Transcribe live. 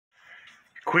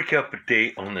Quick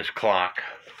update on this clock.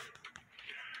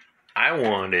 I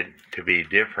wanted to be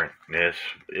different. This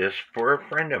is for a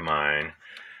friend of mine,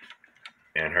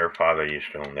 and her father used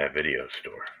to own that video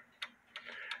store.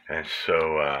 And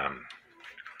so,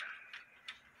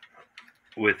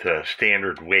 with a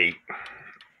standard weight,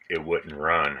 it wouldn't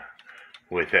run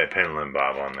with that pendulum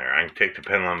bob on there. I can take the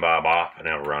pendulum bob off and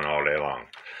it'll run all day long.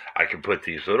 I can put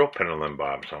these little pendulum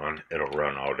bobs on, it'll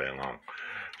run all day long.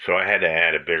 So I had to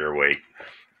add a bigger weight,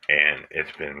 and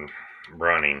it's been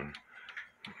running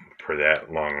for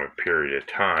that long a period of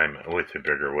time with the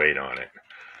bigger weight on it.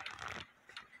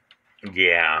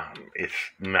 Yeah, it's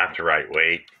not the right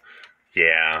weight.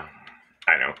 Yeah,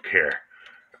 I don't care.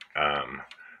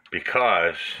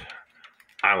 Because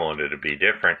I wanted to be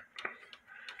different.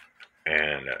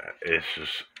 And this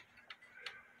is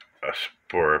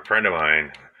for a friend of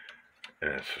mine,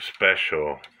 and it's a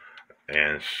special.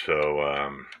 And so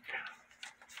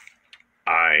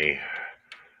I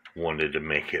wanted to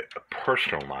make it a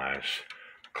personalized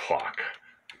clock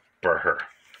for her.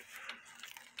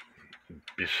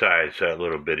 Besides, that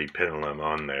little bitty pendulum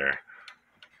on there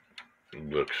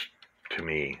looks to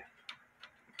me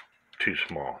too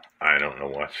small. I don't know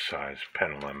what size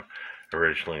pendulum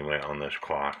originally went on this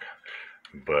clock,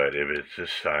 but if it's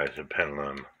this size of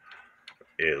pendulum,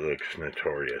 it looks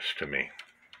notorious to me.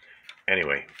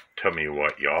 Anyway, tell me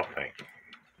what y'all think.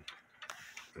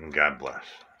 And God bless.